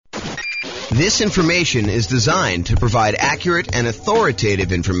This information is designed to provide accurate and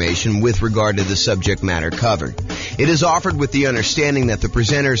authoritative information with regard to the subject matter covered. It is offered with the understanding that the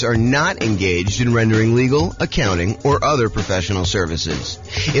presenters are not engaged in rendering legal, accounting, or other professional services.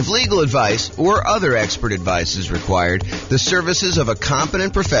 If legal advice or other expert advice is required, the services of a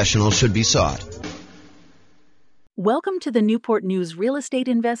competent professional should be sought. Welcome to the Newport News Real Estate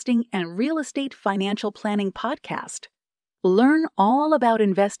Investing and Real Estate Financial Planning Podcast. Learn all about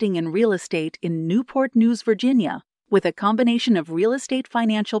investing in real estate in Newport News, Virginia, with a combination of real estate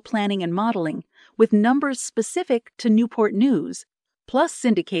financial planning and modeling with numbers specific to Newport News, plus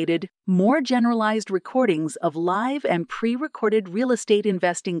syndicated, more generalized recordings of live and pre-recorded real estate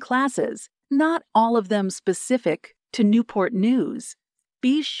investing classes, not all of them specific to Newport News.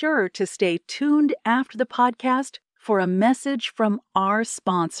 Be sure to stay tuned after the podcast for a message from our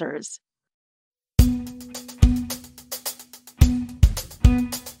sponsors.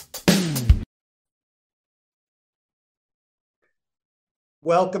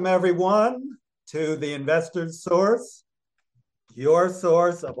 Welcome, everyone, to the Investor's Source, your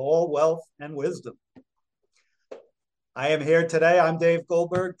source of all wealth and wisdom. I am here today. I'm Dave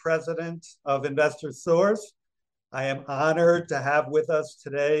Goldberg, president of Investor's Source. I am honored to have with us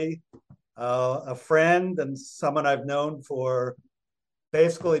today a friend and someone I've known for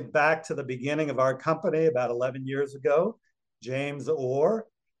basically back to the beginning of our company about 11 years ago, James Orr.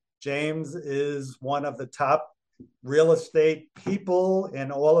 James is one of the top real estate people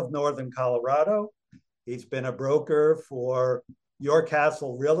in all of Northern Colorado. He's been a broker for Your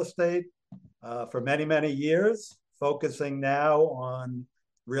Castle Real Estate for many, many years, focusing now on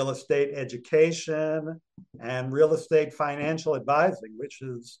real estate education and real estate financial advising, which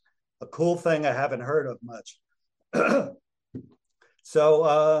is a cool thing I haven't heard of much.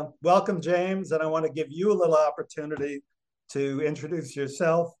 So welcome, James, and I want to give you a little opportunity to introduce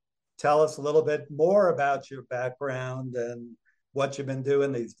yourself. Tell us a little bit more about your background and what you've been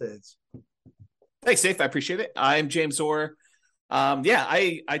doing these days. Thanks, Dave. I appreciate it. I'm James Orr.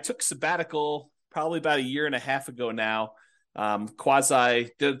 I took sabbatical probably about a year and a half ago now.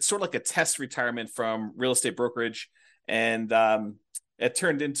 Did sort of like a test retirement from real estate brokerage, and it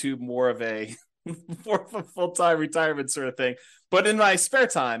turned into more of a full-time retirement sort of thing. But in my spare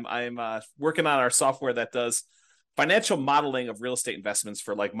time, I'm working on our software that does financial modeling of real estate investments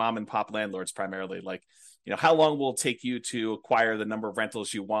for like mom and pop landlords, primarily. Like, how long will it take you to acquire the number of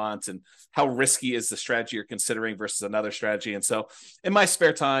rentals you want, and how risky is the strategy you're considering versus another strategy. And so in my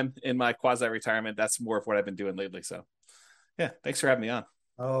spare time, in my quasi-retirement, that's more of what I've been doing lately. So yeah, thanks for having me on.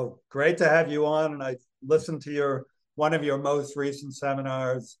 Oh, great to have you on. And I listened to one of your most recent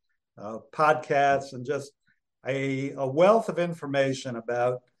seminars, podcasts, and just a wealth of information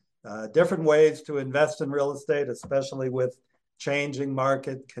about different ways to invest in real estate, especially with changing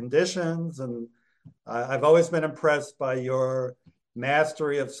market conditions. And I've always been impressed by your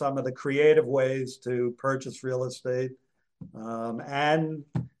mastery of some of the creative ways to purchase real estate, and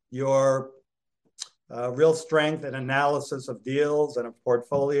your real strength and analysis of deals and of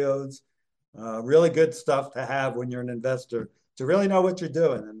portfolios. Really good stuff to have when you're an investor, to really know what you're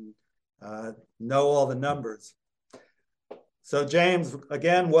doing and know all the numbers. So James,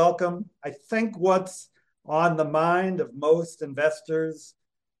 again, welcome. I think what's on the mind of most investors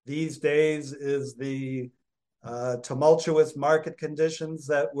these days is the tumultuous market conditions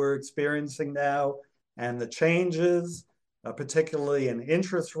that we're experiencing now and the changes, particularly in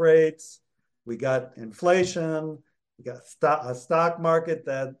interest rates. We got inflation, we got a stock market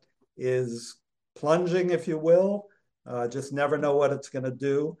that is plunging, if you will, just never know what it's going to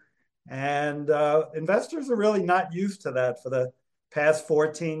do. And investors are really not used to that for the past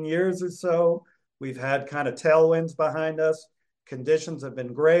 14 years or so. We've had kind of tailwinds behind us. Conditions have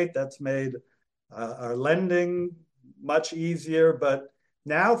been great. That's made our lending much easier, but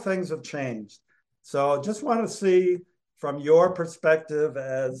now things have changed. So I just want to see from your perspective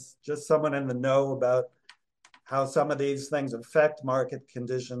as just someone in the know about how some of these things affect market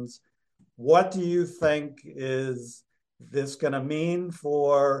conditions, what do you think is this going to mean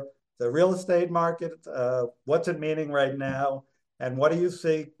for the real estate market? What's it meaning right now? And what do you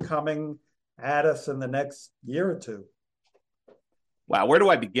see coming at us in the next year or two? Wow, where do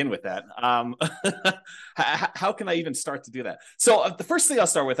I begin with that? How can I even start to do that? So the first thing I'll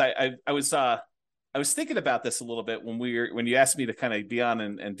start with, I was thinking about this a little bit when you asked me to kind of be on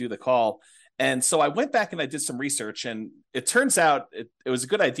and do the call. And so I went back and I did some research, and it turns out it was a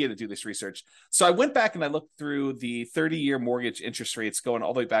good idea to do this research. So I went back and I looked through the 30-year mortgage interest rates going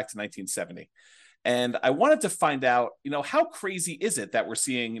all the way back to 1970. And I wanted to find out, how crazy is it that we're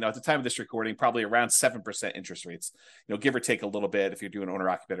seeing, at the time of this recording, probably around 7% interest rates, give or take a little bit if you're doing owner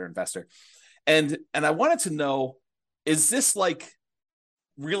occupied or investor. And I wanted to know, is this like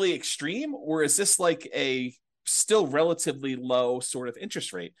really extreme, or is this like a still relatively low sort of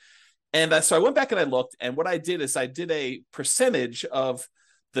interest rate? And so I went back and I looked, and what I did is I did a percentage of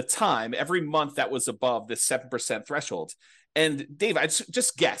the time every month that was above this 7% threshold. And Dave, I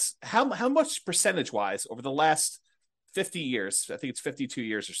just guess how much percentage wise over the last 50 years, I think it's 52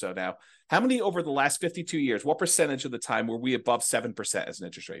 years or so now, how many over the last 52 years, what percentage of the time were we above 7% as an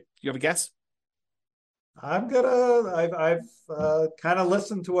interest rate? Do you have a guess? I've kind of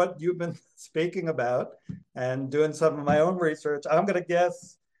listened to what you've been speaking about and doing some of my own research. I'm gonna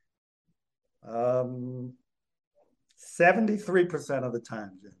guess 73% of the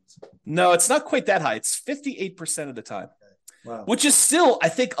time, James. No, it's not quite that high. It's 58% of the time. Wow. Which is still, I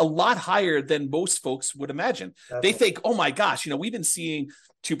think, a lot higher than most folks would imagine. They think, oh my gosh, we've been seeing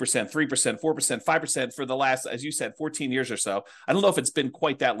 2%, 3%, 4%, 5% for the last, as you said, 14 years or so. I don't know if it's been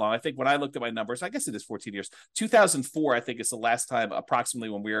quite that long. I think when I looked at my numbers, I guess it is 14 years. 2004, I think, is the last time approximately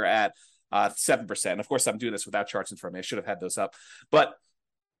when we were at 7%. Of course, I'm doing this without charts in front of me. I should have had those up. But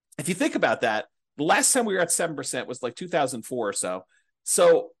if you think about that, the last time we were at 7% was like 2004 or so.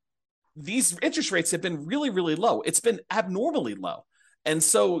 So these interest rates have been really, really low. It's been abnormally low. And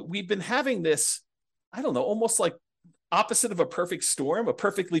so we've been having this, I don't know, almost like opposite of a perfect storm, a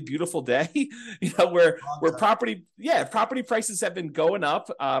perfectly beautiful day, where property prices have been going up,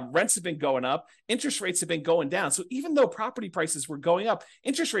 rents have been going up, interest rates have been going down. So even though property prices were going up,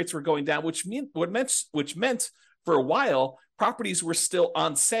 interest rates were going down, which meant for a while, properties were still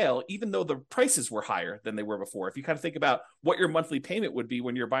on sale, even though the prices were higher than they were before. If you kind of think about what your monthly payment would be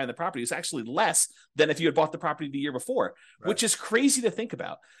when you're buying the property, it's actually less than if you had bought the property the year before, right, which is crazy to think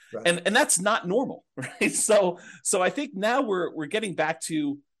about. Right. And that's not normal, right? So I think now we're getting back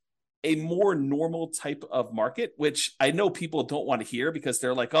to a more normal type of market, which I know people don't want to hear because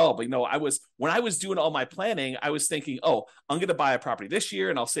they're like, oh, but when I was doing all my planning, I was thinking, oh, I'm going to buy a property this year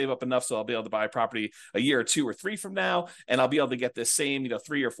and I'll save up enough so I'll be able to buy a property a year or 2 or 3 from now, and I'll be able to get this same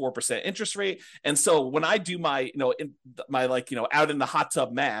 3 or 4% interest rate. And so when I do my out in the hot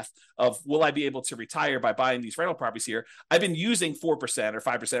tub math of will I be able to retire by buying these rental properties here, I've been using 4% or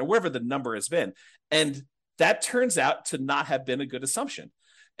 5% or wherever the number has been, and that turns out to not have been a good assumption.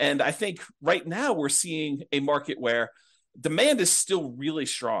 And I think right now we're seeing a market where demand is still really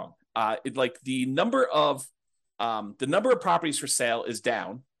strong. The number of properties for sale is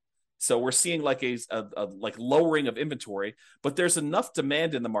down, so we're seeing like a lowering of inventory. But there's enough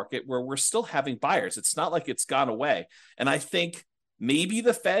demand in the market where we're still having buyers. It's not like it's gone away. And I think maybe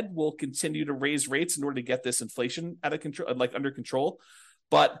the Fed will continue to raise rates in order to get this inflation out of control, under control.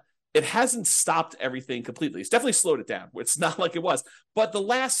 But it hasn't stopped everything completely. It's definitely slowed it down. It's not like it was. But the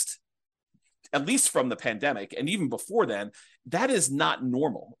last, at least from the pandemic, and even before then, that is not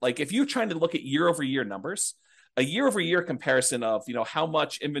normal. Like if you're trying to look at year-over-year numbers, a year-over-year comparison of, how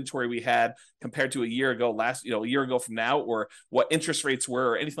much inventory we had compared to a year ago a year ago from now, or what interest rates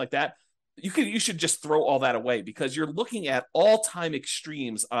were or anything like that, you should just throw all that away, because you're looking at all-time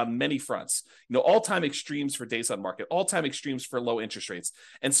extremes on many fronts. All-time extremes for days on market, all-time extremes for low interest rates.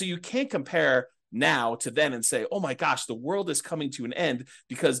 And so you can't compare now to then and say, oh my gosh, the world is coming to an end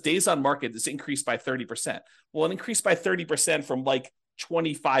because days on market is increased by 30%. Well, it increased by 30% from like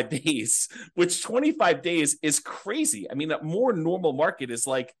 25 days, which 25 days is crazy. I mean, a more normal market is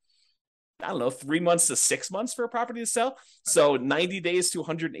like, I don't know, 3 months to 6 months for a property to sell. Right. So 90 days to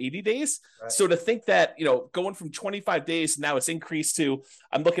 180 days. Right. So to think that, going from 25 days, now it's increased to,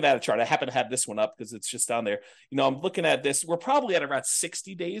 I'm looking at a chart. I happen to have this one up because it's just down there. I'm looking at this. We're probably at around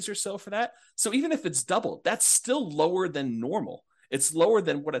 60 days or so for that. So even if it's doubled, that's still lower than normal. It's lower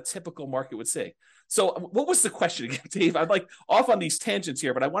than what a typical market would say. So what was the question again, Dave? I'm like off on these tangents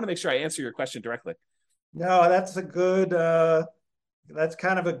here, but I want to make sure I answer your question directly. No, that's a good, that's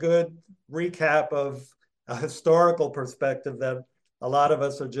kind of a good recap of a historical perspective that a lot of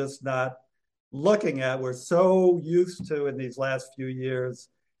us are just not looking at. We're so used to, in these last few years,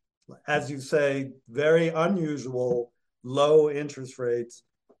 as you say, very unusual low interest rates,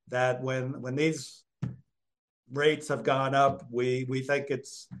 that when these rates have gone up, we think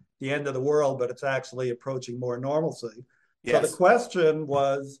it's the end of the world, but it's actually approaching more normalcy. Yes. So the question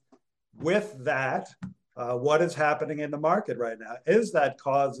was, with that, what is happening in the market right now? Is that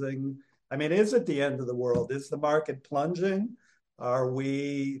causing, is it the end of the world? Is the market plunging?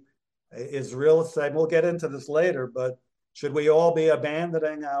 Is real estate, we'll get into this later, but should we all be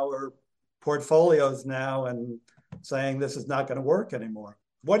abandoning our portfolios now and saying this is not going to work anymore?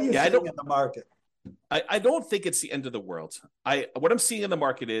 What are you seeing in the market? I don't think it's the end of the world. What I'm seeing in the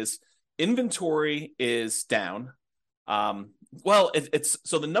market is inventory is down. It's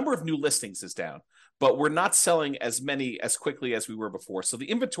so the number of new listings is down, but we're not selling as many as quickly as we were before. So the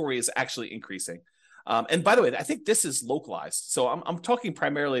inventory is actually increasing. And by the way, I think this is localized. So I'm talking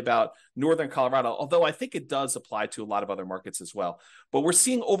primarily about Northern Colorado, although I think it does apply to a lot of other markets as well. But we're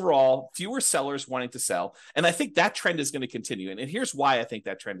seeing overall fewer sellers wanting to sell. And I think that trend is going to continue. And here's why I think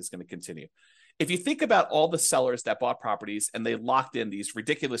that trend is going to continue. If you think about all the sellers that bought properties and they locked in these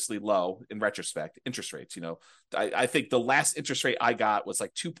ridiculously low, in retrospect, interest rates, I think the last interest rate I got was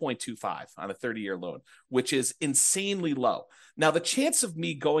like 2.25 on a 30-year loan, which is insanely low. Now, the chance of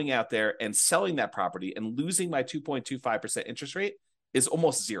me going out there and selling that property and losing my 2.25% interest rate is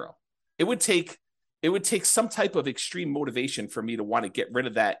almost zero. It would take some type of extreme motivation for me to want to get rid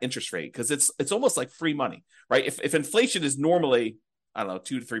of that interest rate, because it's almost like free money, right? If inflation is normally, I don't know,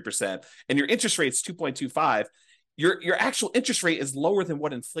 2 to 3%, and your interest rate is 2.25, your actual interest rate is lower than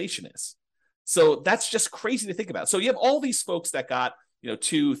what inflation is. So that's just crazy to think about. So you have all these folks that got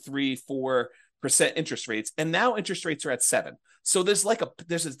 2, 3, 4% interest rates, and now interest rates are at 7. So there's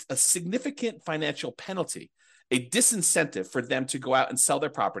a significant financial penalty, a disincentive for them to go out and sell their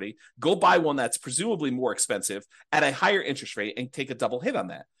property, go buy one that's presumably more expensive at a higher interest rate, and take a double hit on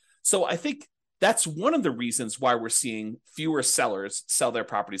that. So I think that's one of the reasons why we're seeing fewer sellers sell their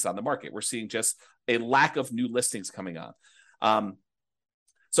properties on the market. We're seeing just a lack of new listings coming on.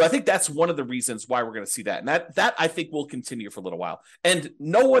 So I think that's one of the reasons why we're going to see that. And that I think will continue for a little while. And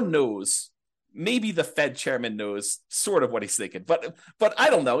no one knows. Maybe the Fed chairman knows sort of what he's thinking, but I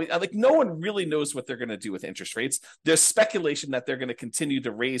don't know. Like, no one really knows what they're going to do with interest rates. There's speculation that they're going to continue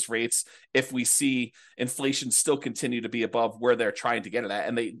to raise rates if we see inflation still continue to be above where they're trying to get it at.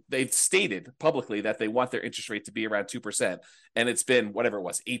 And they've stated publicly that they want their interest rate to be around 2%, and it's been whatever it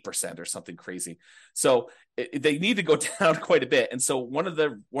was, 8% or something crazy. So they need to go down quite a bit. And so one of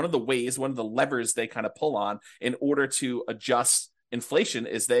the levers they kind of pull on in order to adjust inflation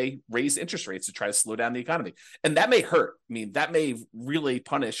is they raise interest rates to try to slow down the economy. And that may hurt. I mean, that may really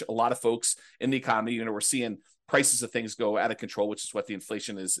punish a lot of folks in the economy. We're seeing prices of things go out of control, which is what the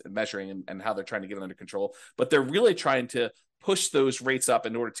inflation is measuring and how they're trying to get it under control. But they're really trying to push those rates up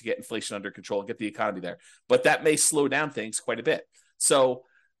in order to get inflation under control and get the economy there. But that may slow down things quite a bit. So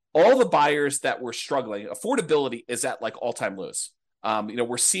all the buyers that were struggling, affordability is at like all-time lows.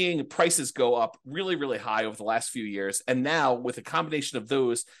 We're seeing prices go up really, really high over the last few years. And now with a combination of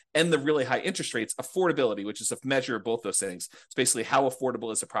those and the really high interest rates, affordability, which is a measure of both those things, it's basically how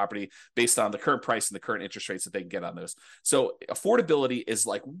affordable is a property based on the current price and the current interest rates that they can get on those. So affordability is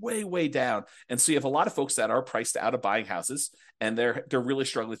like way, way down. And so you have a lot of folks that are priced out of buying houses, and they're really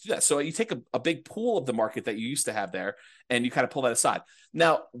struggling to do that. So you take a big pool of the market that you used to have there, and you kind of pull that aside.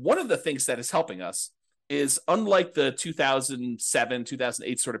 Now, one of the things that is helping us is, unlike the 2007,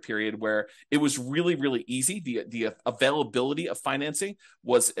 2008 sort of period where it was really, really easy, the availability of financing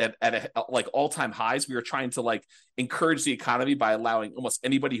was at like all-time highs. We were trying to like encourage the economy by allowing almost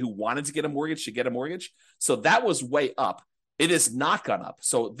anybody who wanted to get a mortgage to get a mortgage. So that was way up. It has not gone up.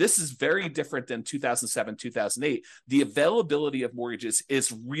 So this is very different than 2007, 2008. The availability of mortgages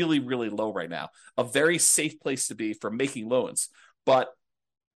is really, really low right now. A very safe place to be for making loans. But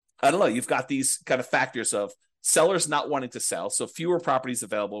I don't know, you've got these kind of factors of sellers not wanting to sell, so fewer properties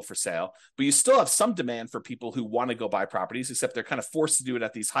available for sale, but you still have some demand for people who want to go buy properties, except they're kind of forced to do it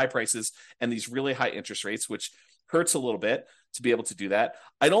at these high prices and these really high interest rates, which hurts a little bit to be able to do that.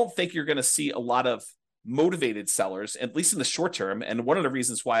 I don't think you're going to see a lot of motivated sellers, at least in the short term. And one of the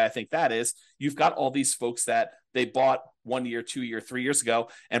reasons why I think that is, you've got all these folks that they bought 1 year, 2 year, 3 years ago,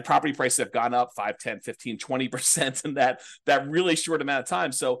 and property prices have gone up 5, 10, 15, 20% in that really short amount of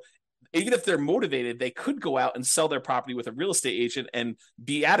time. So even if they're motivated, they could go out and sell their property with a real estate agent and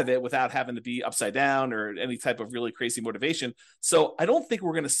be out of it without having to be upside down or any type of really crazy motivation. So I don't think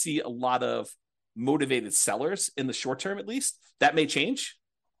we're going to see a lot of motivated sellers in the short term, at least. That may change.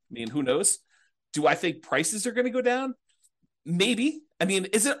 I mean, who knows? Do I think prices are going to go down? Maybe. I mean,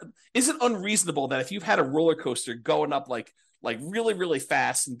 is it unreasonable that if you've had a roller coaster going up like really, really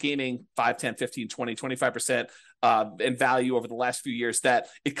fast and gaining 5, 10, 15, 20, 25% in value over the last few years, that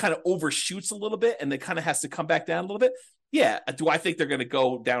it kind of overshoots a little bit and it kind of has to come back down a little bit? Yeah. Do I think they're going to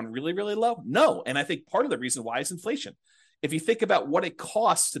go down really, really low? No. And I think part of the reason why is inflation. If you think about what it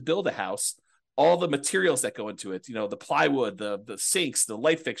costs to build a house, all the materials that go into it, the plywood, the sinks, the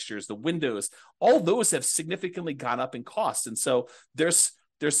light fixtures, the windows, all those have significantly gone up in cost. And so there's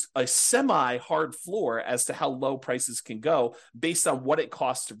a semi-hard floor as to how low prices can go based on what it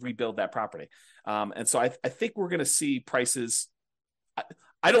costs to rebuild that property. And so I think we're going to see prices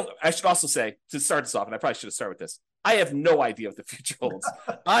I should also say, to start this off, and I probably should have started with this, I have no idea what the future holds.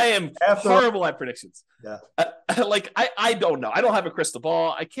 I am horrible at predictions. Yeah. I don't know. I don't have a crystal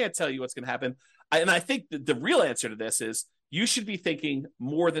ball. I can't tell you what's going to happen. And I think the real answer to this is you should be thinking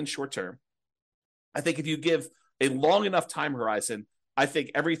more than short term. I think if you give a long enough time horizon, I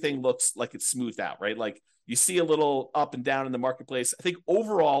think everything looks like it's smoothed out, right? Like you see a little up and down in the marketplace. I think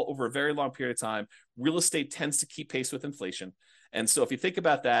overall, over a very long period of time, real estate tends to keep pace with inflation. And so if you think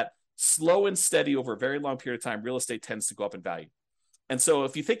about that, slow and steady over a very long period of time, real estate tends to go up in value. And so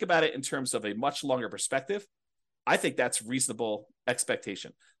if you think about it in terms of a much longer perspective, I think that's reasonable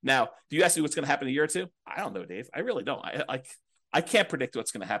expectation. Now, do you ask me what's going to happen in a year or two? I don't know, Dave. I really don't. I can't predict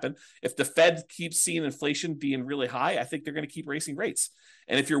what's going to happen. If the Fed keeps seeing inflation being really high, I think they're going to keep raising rates.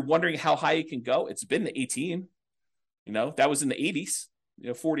 And if you're wondering how high it can go, it's been to 18. That was in the 80s,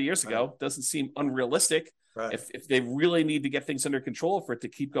 40 years ago. Right. Doesn't seem unrealistic. Right. If they really need to get things under control for it to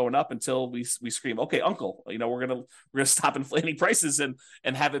keep going up until we scream, okay, uncle, we're gonna stop inflating prices and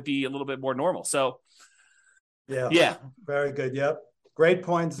have it be a little bit more normal. So yeah, very good. Yep, great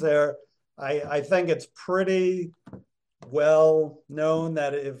points there. I think it's pretty well known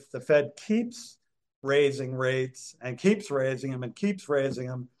that if the Fed keeps raising rates and keeps raising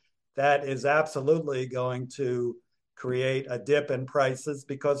them, that is absolutely going to create a dip in prices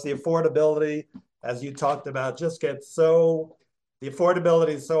because the affordability, as you talked about, just gets the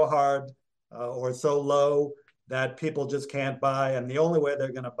affordability is so hard or so low that people just can't buy. And the only way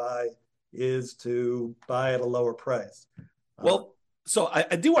they're going to buy is to buy at a lower price. Well, so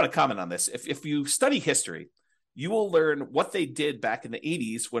I do want to comment on this. If you study history, you will learn what they did back in the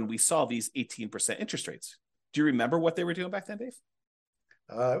 80s when we saw these 18% interest rates. Do you remember what they were doing back then, Dave?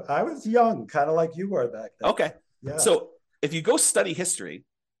 I was young, kind of like you were back then. Okay. Yeah. So if you go study history,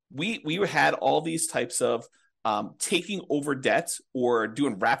 we had all these types of taking over debt or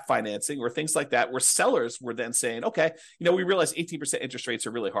doing wrap financing or things like that, where sellers were then saying, okay, we realize 18% interest rates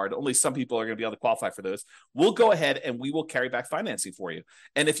are really hard. Only some people are going to be able to qualify for those. We'll go ahead and we will carry back financing for you.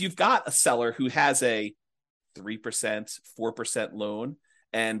 And if you've got a seller who has a 3%, 4% loan,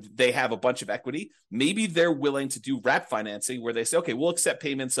 and they have a bunch of equity, maybe they're willing to do wrap financing where they say, okay, we'll accept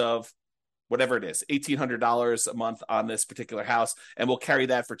payments of whatever it is, $1,800 a month on this particular house, and we'll carry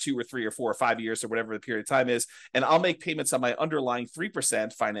that for 2 or 3 or 4 or 5 years or whatever the period of time is, and I'll make payments on my underlying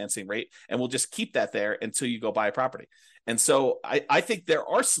 3% financing rate, and we'll just keep that there until you go buy a property. And so I think there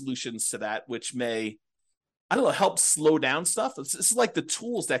are solutions to that which may, help slow down stuff. This is like the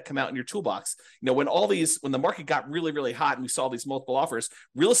tools that come out in your toolbox. When the market got really, really hot and we saw these multiple offers,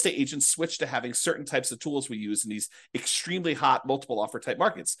 real estate agents switched to having certain types of tools we use in these extremely hot multiple offer type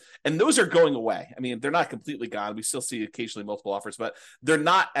markets. And those are going away. I mean, they're not completely gone. We still see occasionally multiple offers, but they're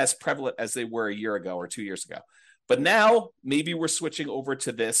not as prevalent as they were a year ago or 2 years ago. But now maybe we're switching over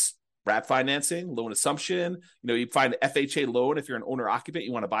to this wrap financing, loan assumption. You find an FHA loan if you're an owner occupant,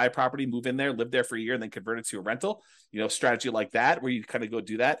 you want to buy a property, move in there, live there for a year, and then convert it to a rental. Strategy like that where you kind of go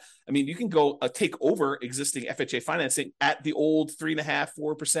do that. I mean, you can go take over existing FHA financing at the old 3.5%,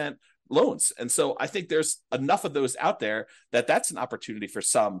 4% loans. And so I think there's enough of those out there that's an opportunity for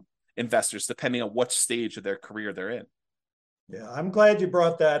some investors, depending on what stage of their career they're in. Yeah, I'm glad you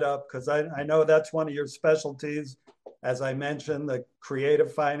brought that up because I know that's one of your specialties. As I mentioned, the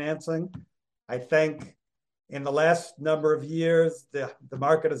creative financing. I think in the last number of years, the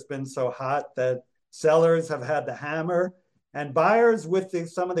market has been so hot that sellers have had the hammer, and buyers with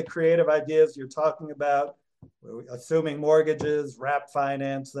some of the creative ideas you're talking about, assuming mortgages, wrap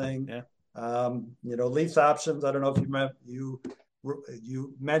financing, lease options. I don't know if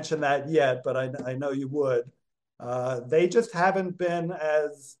you mentioned that yet, but I know you would. They just haven't been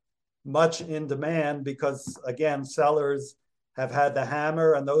as much in demand because, again, sellers have had the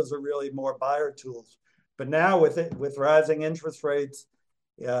hammer, and those are really more buyer tools. But now with rising interest rates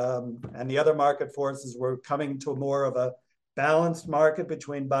and the other market forces, we're coming to more of a balanced market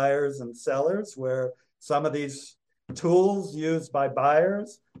between buyers and sellers, where some of these tools used by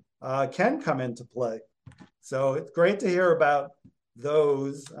buyers can come into play. So it's great to hear about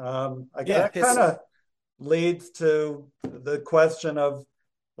those. That kind of leads to the question of,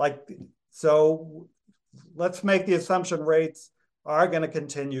 so let's make the assumption rates are going to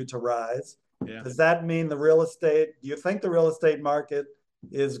continue to rise. Yeah. Does that mean do you think the real estate market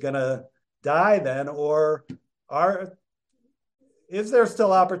is going to die then, or is there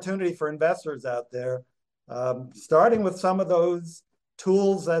still opportunity for investors out there, starting with some of those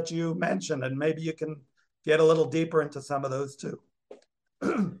tools that you mentioned, and maybe you can get a little deeper into some of those too?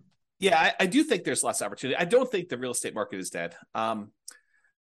 Yeah, I do think there's less opportunity. I don't think the real estate market is dead.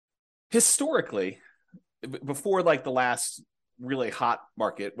 Historically, before the last really hot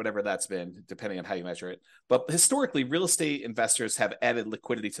market, whatever that's been, depending on how you measure it. But historically, real estate investors have added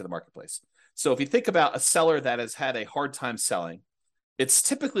liquidity to the marketplace. So if you think about a seller that has had a hard time selling, it's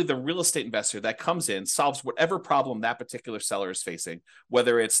typically the real estate investor that comes in, solves whatever problem that particular seller is facing,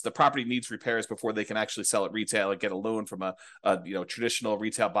 whether it's the property needs repairs before they can actually sell it retail and get a loan from a traditional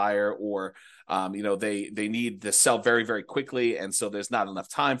retail buyer, or they need to sell very, very quickly, and so there's not enough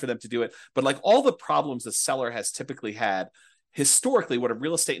time for them to do it. But like all the problems the seller has typically had, historically, what a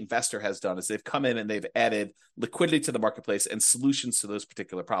real estate investor has done is they've come in and they've added liquidity to the marketplace and solutions to those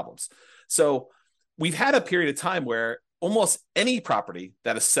particular problems. So we've had a period of time where almost any property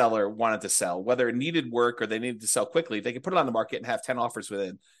that a seller wanted to sell, whether it needed work or they needed to sell quickly, they could put it on the market and have 10 offers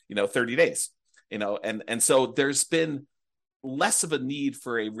within, 30 days, and so there's been less of a need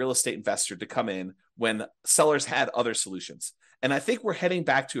for a real estate investor to come in when sellers had other solutions. And I think we're heading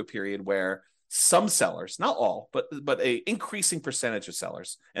back to a period where some sellers, not all, but a increasing percentage of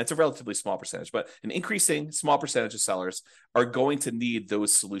sellers, and it's a relatively small percentage, but an increasing small percentage of sellers are going to need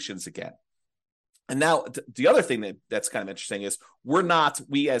those solutions again. And now the other thing that's kind of interesting is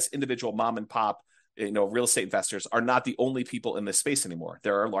we as individual mom and pop, real estate investors are not the only people in this space anymore.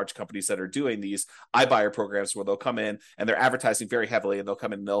 There are large companies that are doing these iBuyer programs where they'll come in and they're advertising very heavily, and they'll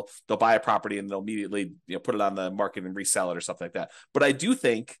come in and they'll buy a property and they'll immediately put it on the market and resell it or something like that. But I do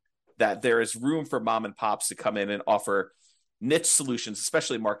think that there is room for mom and pops to come in and offer niche solutions,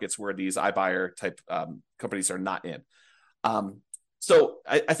 especially in markets where these iBuyer type companies are not in. So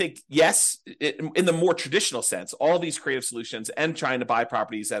I think, yes, in the more traditional sense, all these creative solutions and trying to buy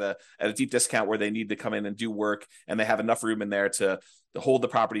properties at a deep discount where they need to come in and do work and they have enough room in there to hold the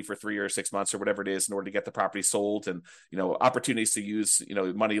property for 3 or 6 months or whatever it is in order to get the property sold, and opportunities to use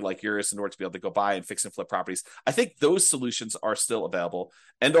money like yours in order to be able to go buy and fix and flip properties. I think those solutions are still available,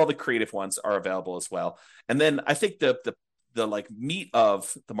 and all the creative ones are available as well. And then I think the like meat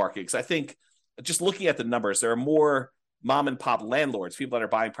of the market, because I think just looking at the numbers, there are more mom and pop landlords, people that are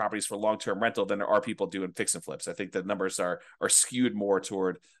buying properties for long-term rental, than there are people doing fix and flips. I think the numbers are skewed more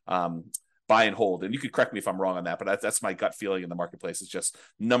toward buy and hold. And you could correct me if I'm wrong on that, but that's my gut feeling in the marketplace. Is just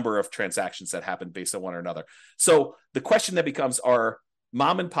number of transactions that happen based on one or another. So the question that becomes, are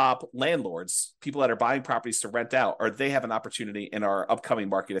mom and pop landlords, people that are buying properties to rent out, are they have an opportunity in our upcoming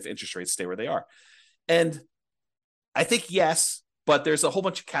market if interest rates stay where they are? And I think yes, but there's a whole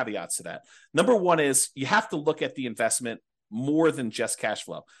bunch of caveats to that. Number one is you have to look at the investment more than just cash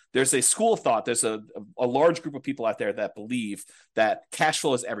flow. There's a school of thought. There's a large group of people out there that believe that cash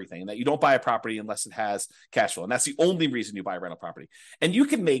flow is everything, and that you don't buy a property unless it has cash flow. And that's the only reason you buy a rental property. And you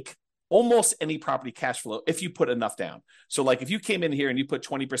can make almost any property cash flow if you put enough down. So like if you came in here and you put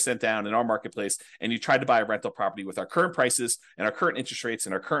 20% down in our marketplace and you tried to buy a rental property with our current prices and our current interest rates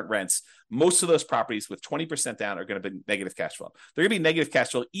and our current rents, most of those properties with 20% down are going to be negative cash flow. They're going to be negative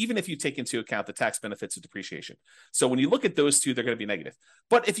cash flow even if you take into account the tax benefits of depreciation. So when you look at those two, they're going to be negative.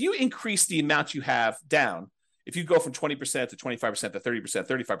 But if you increase the amount you have down, if you go from 20% to 25% to 30%,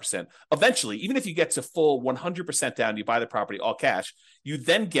 35%, eventually, even if you get to full 100% down, you buy the property all cash, you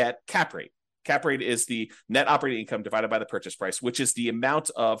then get cap rate. Cap rate is the net operating income divided by the purchase price, which is the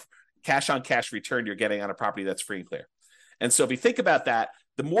amount of cash on cash return you're getting on a property that's free and clear. And so if you think about that,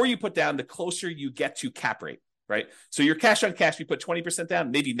 the more you put down, the closer you get to cap rate. Right. So your cash on cash, you put 20%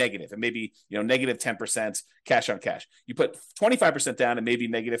 down, maybe negative, and maybe, negative 10% cash on cash. You put 25% down and maybe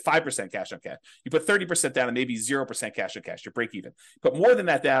negative 5% cash on cash. You put 30% down and maybe 0% cash on cash. You're break even. Put more than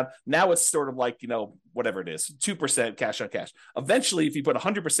that down. Now it's sort of like, whatever it is, 2% cash on cash. Eventually, if you put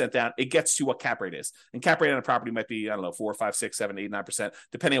 100% down, it gets to what cap rate is. And cap rate on a property might be, 4, 5, 6, 7, 8, 9%,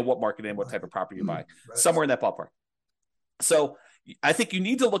 depending on what market and what type of property you're buying, somewhere in that ballpark. So I think you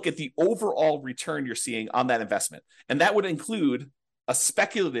need to look at the overall return you're seeing on that investment. And that would include a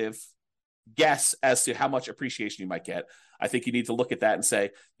speculative guess as to how much appreciation you might get. I think you need to look at that and say,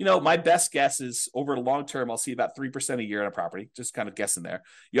 my best guess is over the long term, I'll see about 3% a year on a property, just kind of guessing there.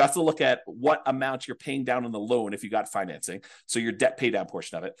 You have to look at what amount you're paying down on the loan if you got financing. So your debt pay down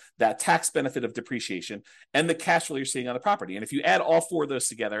portion of it, that tax benefit of depreciation, and the cash flow you're seeing on the property. And if you add all four of those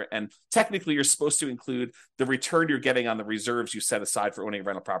together, and technically you're supposed to include the return you're getting on the reserves you set aside for owning a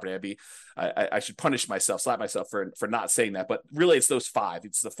rental property. I should punish myself, slap myself for not saying that, but really it's those five.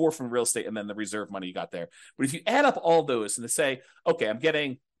 It's the 4 from real estate and then the reserve money you got there. But if you add up all those and to say, okay, I'm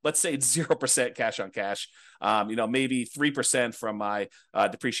getting, let's say it's 0% cash on cash, maybe 3% from my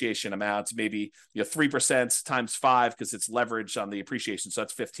depreciation amount, maybe 3% times 5 because it's leverage on the appreciation, so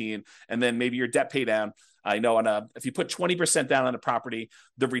that's 15, and then maybe your debt pay down. If you put 20% down on a property,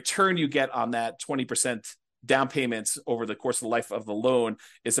 the return you get on that 20% down payments over the course of the life of the loan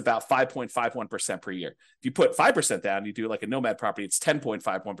is about 5.51% per year. If you put 5% down, you do like a Nomad property, it's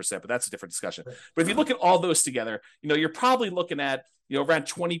 10.51%, but that's a different discussion. But if you look at all those together, you're probably looking at, around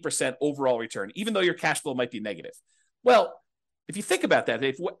 20% overall return, even though your cash flow might be negative. Well, if you think about that,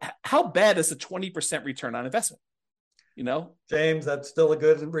 Dave, how bad is a 20% return on investment? James, that's still a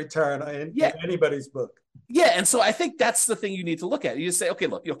good return in anybody's book. Yeah. And so I think that's the thing you need to look at. You just say, okay,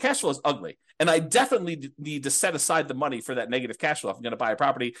 look, cash flow is ugly. And I definitely need to set aside the money for that negative cash flow. If I'm going to buy a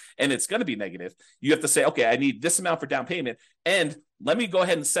property and it's going to be negative, you have to say, okay, I need this amount for down payment. And let me go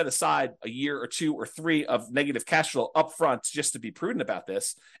ahead and set aside a year or 2 or 3 of negative cash flow up front just to be prudent about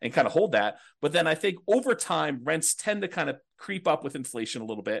this and kind of hold that. But then I think over time, rents tend to kind of creep up with inflation a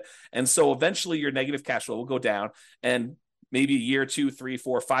little bit. And so eventually your negative cash flow will go down. And maybe a year, 2, 3,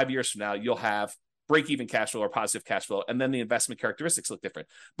 4, 5 years from now, you'll have break-even cash flow or positive cash flow, and then the investment characteristics look different.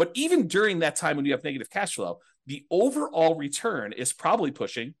 But even during that time when you have negative cash flow, the overall return is probably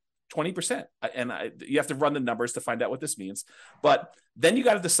pushing 20%. And you have to run the numbers to find out what this means. But then you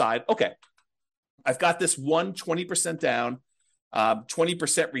got to decide, okay, I've got this 20% down,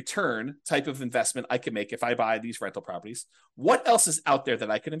 20% return type of investment I can make if I buy these rental properties. What else is out there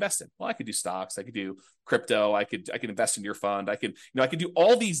that I could invest in? Well, I could do stocks, I could do crypto, I could invest in your fund, I could do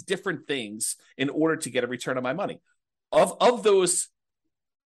all these different things in order to get a return on my money. Of those,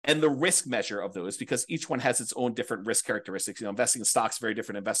 and the risk measure of those, because each one has its own different risk characteristics. Investing in stocks is very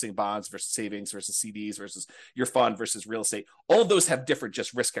different. Investing in bonds versus savings versus CDs versus your fund versus real estate. All of those have different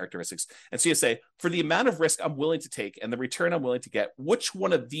just risk characteristics. And so you say, for the amount of risk I'm willing to take and the return I'm willing to get, which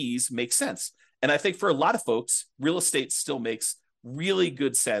one of these makes sense? And I think for a lot of folks, real estate still makes really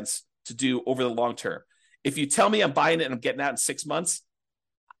good sense to do over the long term. If you tell me I'm buying it and I'm getting out in 6 months,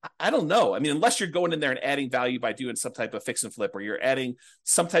 I don't know. I mean, unless you're going in there and adding value by doing some type of fix and flip, or you're adding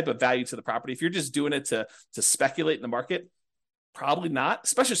some type of value to the property. If you're just doing it to speculate in the market, probably not,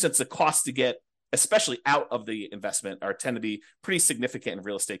 especially since the cost to get, especially out of the investment, tend to be pretty significant in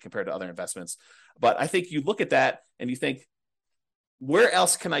real estate compared to other investments. But I think you look at that and you think, where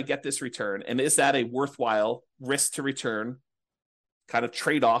else can I get this return? And is that a worthwhile risk to return kind of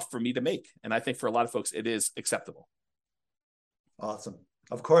trade-off for me to make? And I think for a lot of folks, it is acceptable. Awesome.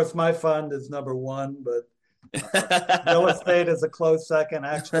 Of course, my fund is number one, but real estate is a close second.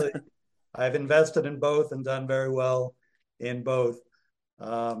 Actually, I've invested in both and done very well in both.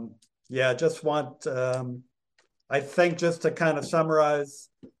 Just want, I think just to kind of summarize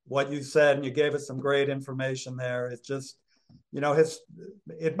what you said, and you gave us some great information there. It's just,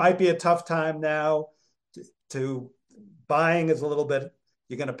 it might be a tough time now to buying is a little bit,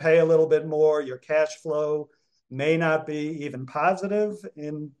 you're going to pay a little bit more, your cash flow may not be even positive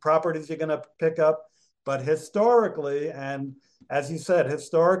in properties you're going to pick up. But historically, and as you said,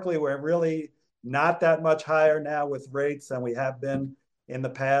 historically, we're really not that much higher now with rates than we have been in the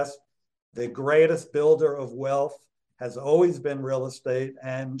past. The greatest builder of wealth has always been real estate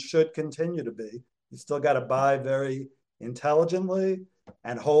and should continue to be. You still got to buy very intelligently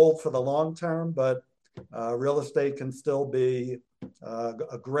and hold for the long term, but real estate can still be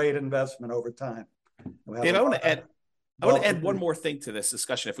a great investment over time. Dave, I want to add one more thing to this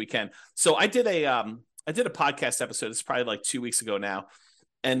discussion if we can. So I did a podcast episode. It's probably like 2 weeks ago now.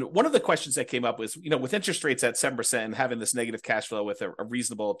 And one of the questions that came up was, with interest rates at 7% and having this negative cash flow with a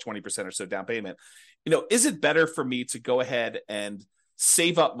reasonable 20% or so down payment, is it better for me to go ahead and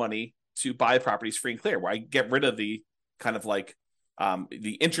save up money to buy properties free and clear, where I get rid of the kind of like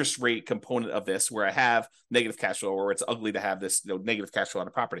the interest rate component of this, where I have negative cash flow, or it's ugly to have this negative cash flow on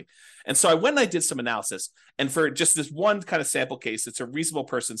a property? And so I went and I did some analysis, and for just this one kind of sample case, it's a reasonable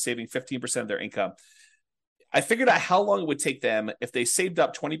person saving 15% of their income. I figured out how long it would take them if they saved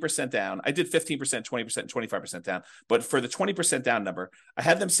up 20% down. I did 15%, 20%, and 25% down. But for the 20% down number, I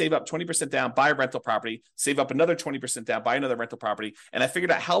had them save up 20% down, buy a rental property, save up another 20% down, buy another rental property. And I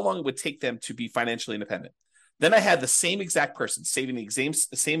figured out how long it would take them to be financially independent. Then I had the same exact person saving the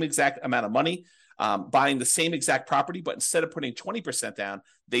same exact amount of money, buying the same exact property, but instead of putting 20% down,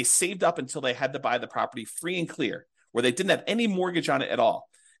 they saved up until they had to buy the property free and clear, where they didn't have any mortgage on it at all.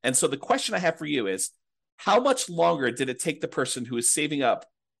 And so the question I have for you is, how much longer did it take the person who is saving up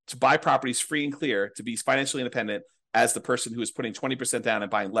to buy properties free and clear to be financially independent as the person who is putting 20% down and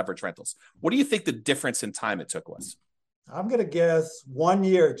buying leverage rentals? What do you think the difference in time it took was? I'm going to guess 1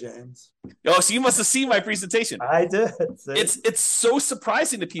 year, James. Oh, so you must have seen my presentation. I did. It's so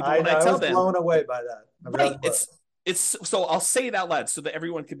surprising to people when I tell them. I was blown away by that. Right. It's so I'll say it out loud so that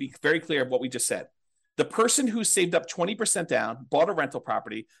everyone can be very clear of what we just said. The person who saved up 20% down, bought a rental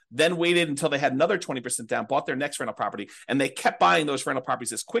property, then waited until they had another 20% down, bought their next rental property, and they kept buying those rental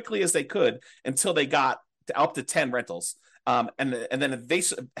properties as quickly as they could until they got up to 10 rentals. And then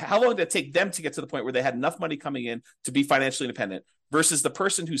how long did it take them to get to the point where they had enough money coming in to be financially independent versus the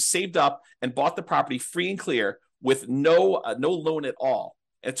person who saved up and bought the property free and clear with no loan at all.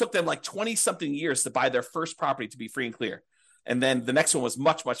 And it took them like 20 something years to buy their first property to be free and clear. And then the next one was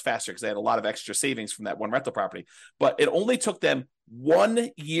much, much faster because they had a lot of extra savings from that one rental property. But it only took them 1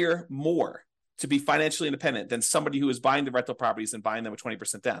 year more to be financially independent than somebody who is buying the rental properties and buying them with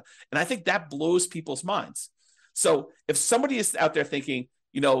 20% down. And I think that blows people's minds. So if somebody is out there thinking,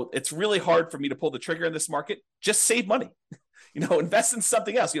 it's really hard for me to pull the trigger in this market, just save money. Invest in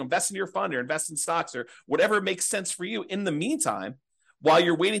something else, invest in your fund or invest in stocks or whatever makes sense for you in the meantime, while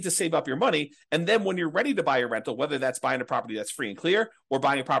you're waiting to save up your money. And then when you're ready to buy a rental, whether that's buying a property that's free and clear or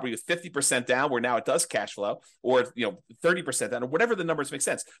buying a property with 50% down where now it does cash flow, or 30% down, or whatever the numbers make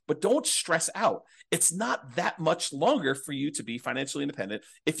sense. But don't stress out. It's not that much longer for you to be financially independent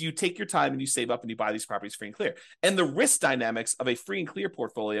if you take your time and you save up and you buy these properties free and clear. And the risk dynamics of a free and clear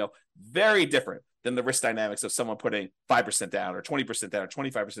portfolio, very different than the risk dynamics of someone putting 5% down or 20% down or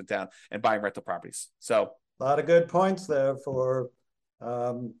 25% down and buying rental properties. So a lot of good points there for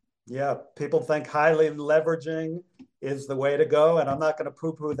people think highly leveraging is the way to go. And I'm not going to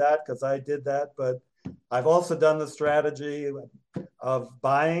poo-poo that because I did that, but I've also done the strategy of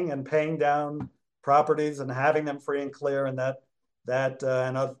buying and paying down properties and having them free and clear. And that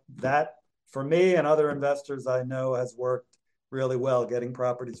for me and other investors I know has worked really well, getting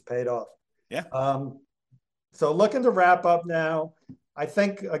properties paid off. Yeah. So looking to wrap up now, I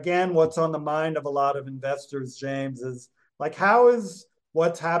think, again, what's on the mind of a lot of investors, James, is like, how is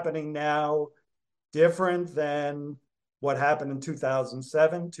what's happening now different than what happened in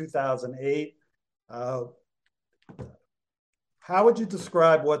 2007, 2008? How would you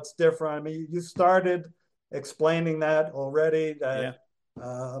describe what's different? I mean, you started explaining that already, that,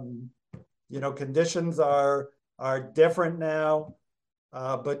 conditions are different now,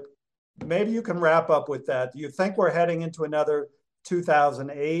 but maybe you can wrap up with that. Do you think we're heading into another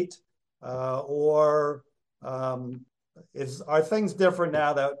 2008 or are things different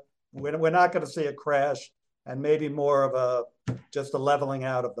now that we're not going to see a crash and maybe more of just a leveling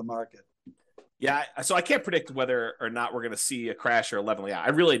out of the market? Yeah, so I can't predict whether or not we're going to see a crash or a leveling out. I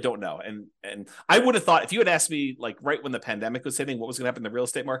really don't know. And I would have thought if you had asked me like right when the pandemic was hitting, what was going to happen in the real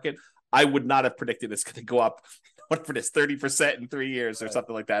estate market, I would not have predicted it's going to go up, whatever it is, 30% in 3 years or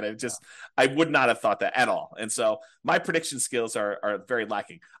something like that. I would not have thought that at all. And so my prediction skills are very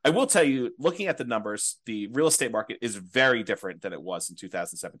lacking. I will tell you, looking at the numbers, the real estate market is very different than it was in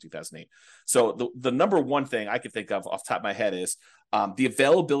 2007, 2008. So the number one thing I can think of off the top of my head is the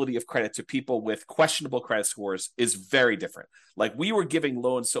availability of credit to people with questionable credit scores is very different. Like we were giving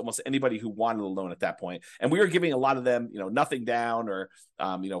loans to almost anybody who wanted a loan at that point. And we were giving a lot of them, nothing down or,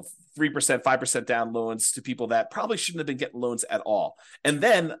 3%, 5% down loans to people that probably shouldn't have been getting loans at all. And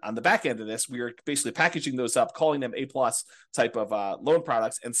then on the back end of this, we were basically packaging those up, calling them A+ type of loan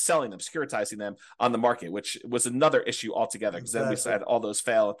products and selling them, securitizing them on the market, which was another issue altogether because then we had all those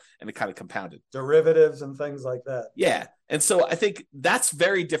fail and it kind of compounded. Derivatives and things like that. Yeah. And so I think that's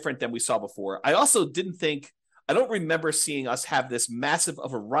very different than we saw before. I also I don't remember seeing us have this massive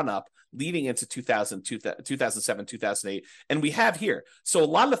of a run up leading into 2007, 2008. And we have here. So a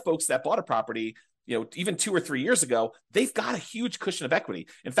lot of the folks that bought a property, even 2 or 3 years ago, they've got a huge cushion of equity.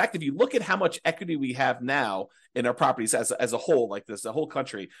 In fact, if you look at how much equity we have now in our properties as a whole, like this, the whole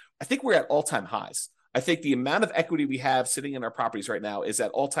country, I think we're at all-time highs. I think the amount of equity we have sitting in our properties right now is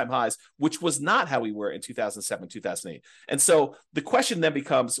at all-time highs, which was not how we were in 2007, 2008. And so the question then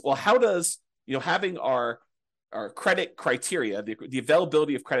becomes, well, how does, having our credit criteria, the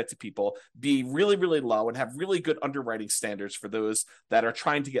availability of credit to people be really, really low and have really good underwriting standards for those that are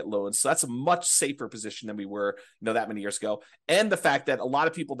trying to get loans. So that's a much safer position than we were, that many years ago. And the fact that a lot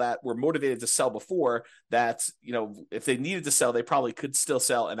of people that were motivated to sell before that, if they needed to sell, they probably could still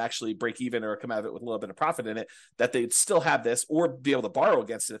sell and actually break even or come out of it with a little bit of profit in it, that they'd still have this or be able to borrow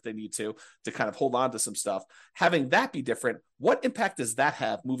against it if they need to kind of hold on to some stuff. Having that be different, what impact does that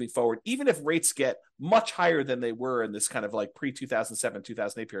have moving forward, even if rates get much higher than they were in this kind of like pre-2007,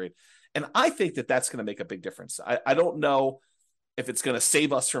 2008 period? And I think that that's going to make a big difference. I don't know if it's going to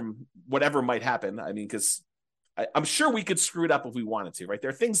save us from whatever might happen. I mean, because I'm sure we could screw it up if we wanted to, right? There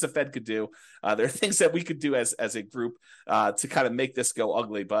are things the Fed could do. There are things that we could do as a group to kind of make this go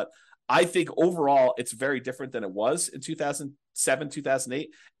ugly. But I think overall, it's very different than it was in 2007, 2008.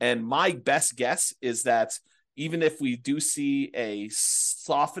 And my best guess is that even if we do see a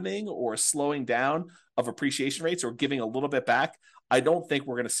softening or slowing down of appreciation rates or giving a little bit back, I don't think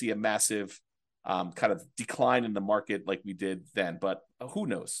we're going to see a massive kind of decline in the market like we did then. But who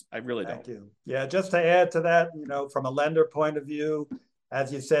knows? I really don't. Thank you. Yeah, just to add to that, from a lender point of view,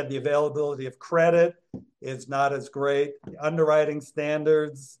 as you said, the availability of credit is not as great. The underwriting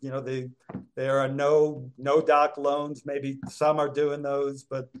standards, there are no doc loans. Maybe some are doing those,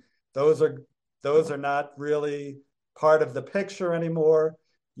 but those are not really part of the picture anymore.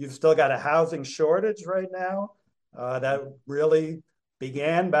 You've still got a housing shortage right now that really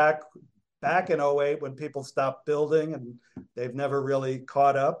began back in 08 when people stopped building, and they've never really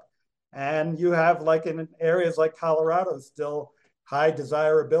caught up. And you have, like in areas like Colorado, still high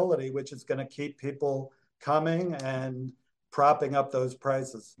desirability, which is going to keep people coming and propping up those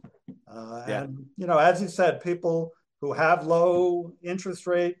prices. And, as you said, people who have low interest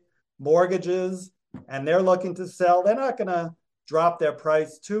rate mortgages and they're looking to sell, they're not going to drop their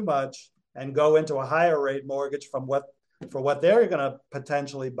price too much and go into a higher rate mortgage for what they're going to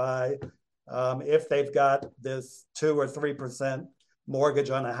potentially buy if they've got this 2 or 3% mortgage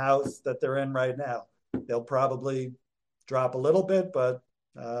on a house that they're in right now. They'll probably drop a little bit, but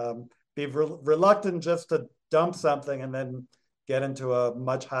be reluctant just to dump something and then get into a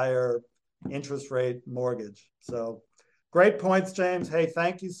much higher interest rate mortgage. So great points, James. Hey,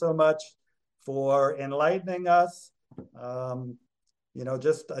 thank you so much for enlightening us.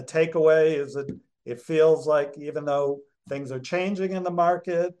 Just a takeaway is that it feels like even though things are changing in the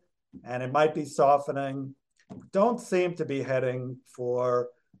market and it might be softening, don't seem to be heading for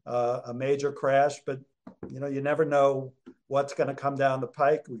a major crash, but you never know what's going to come down the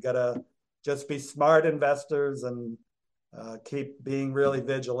pike. We got to just be smart investors and keep being really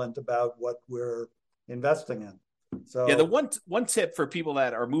vigilant about what we're investing in. So yeah, the one tip for people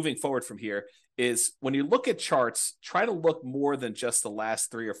that are moving forward from here is when you look at charts, try to look more than just the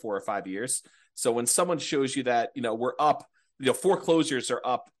last 3 or 4 or 5 years. So when someone shows you that, we're up, foreclosures are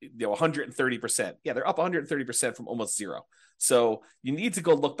up, 130%. Yeah, they're up 130% from almost zero. So you need to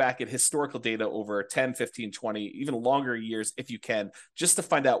go look back at historical data over 10, 15, 20, even longer years if you can, just to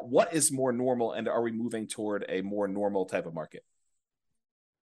find out what is more normal and are we moving toward a more normal type of market.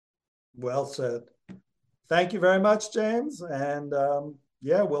 Well said. Thank you very much, James. And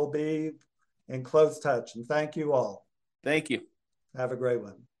we'll be in close touch. And thank you all. Thank you. Have a great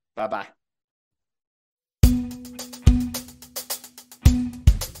one. Bye-bye.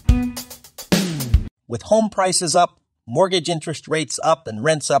 With home prices up, mortgage interest rates up, and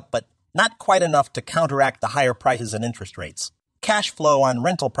rents up, but not quite enough to counteract the higher prices and interest rates, cash flow on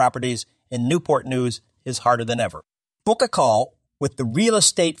rental properties in Newport News is harder than ever. Book a call with the Real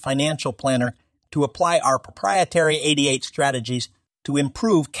Estate Financial Planner to apply our proprietary 88 strategies to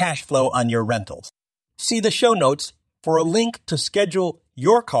improve cash flow on your rentals. See the show notes for a link to schedule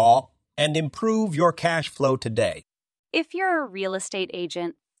your call and improve your cash flow today. If you're a real estate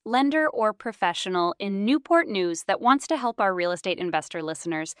agent, lender, or professional in Newport News that wants to help our real estate investor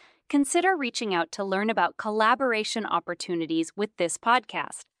listeners, consider reaching out to learn about collaboration opportunities with this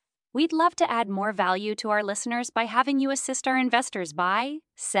podcast. We'd love to add more value to our listeners by having you assist our investors buy,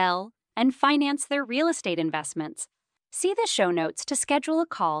 sell, and finance their real estate investments. See the show notes to schedule a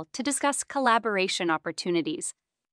call to discuss collaboration opportunities.